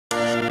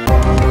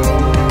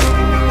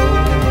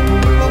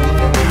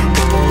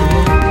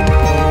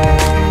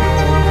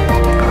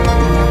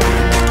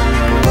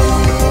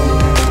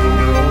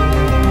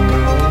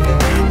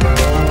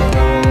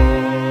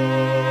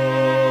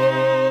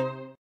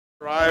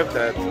arrived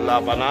at La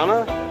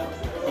Banana,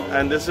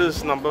 and this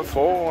is number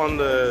 4 on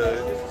the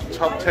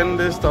top 10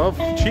 list of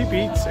cheap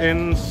eats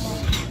in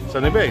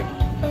Sunny Beach.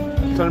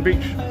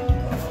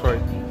 Sorry.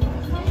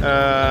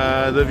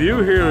 The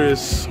view here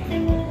is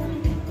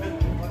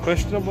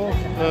questionable,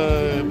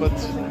 but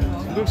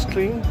it looks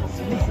clean.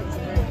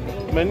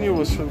 Menu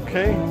was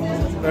okay,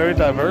 very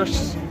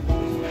diverse,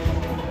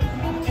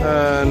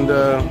 and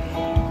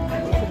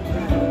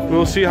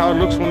we'll see how it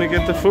looks when we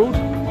get the food.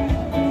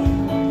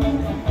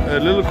 A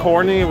little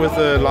corny with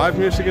the live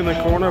music in the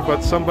corner,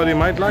 but somebody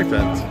might like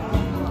that.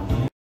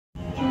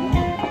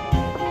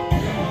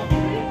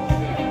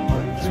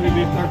 Sweet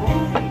beef taco?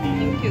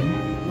 Thank you.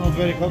 Not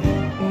very cooked.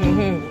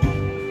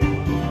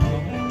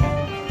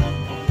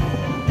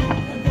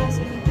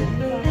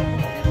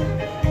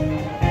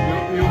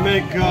 You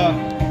make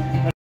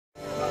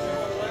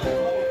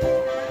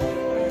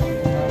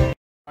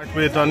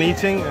we're done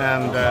eating,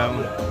 and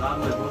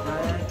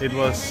it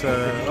was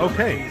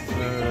okay.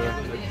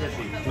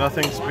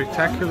 Nothing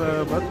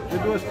spectacular, but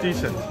it was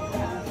decent.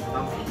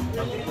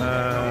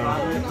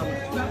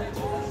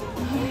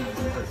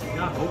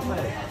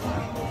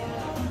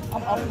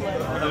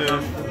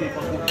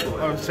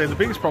 I would say the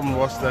biggest problem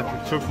was that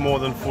it took more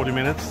than 40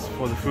 minutes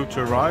for the food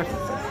to arrive.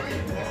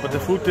 But the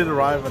food did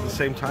arrive at the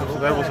same time, so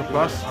that was a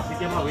plus.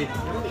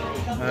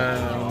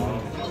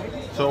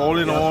 So all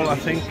in all, I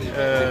think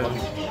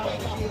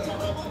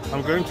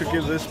I'm going to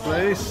give this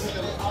place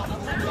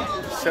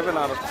 7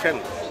 out of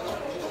 10.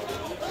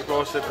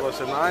 Because it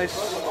was a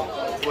nice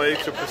way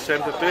to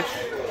present a dish.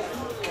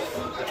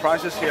 The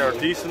prices here are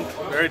decent,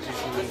 very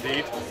decent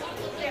indeed.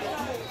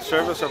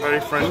 Servers are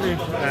very friendly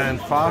and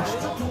fast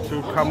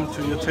to come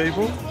to your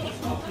table.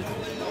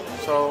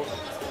 So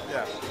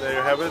yeah, there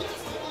you have it.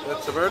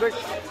 That's the verdict.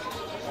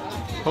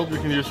 Hope you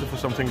can use it for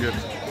something good.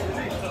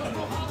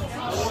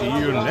 See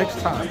you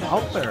next time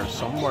out there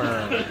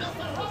somewhere.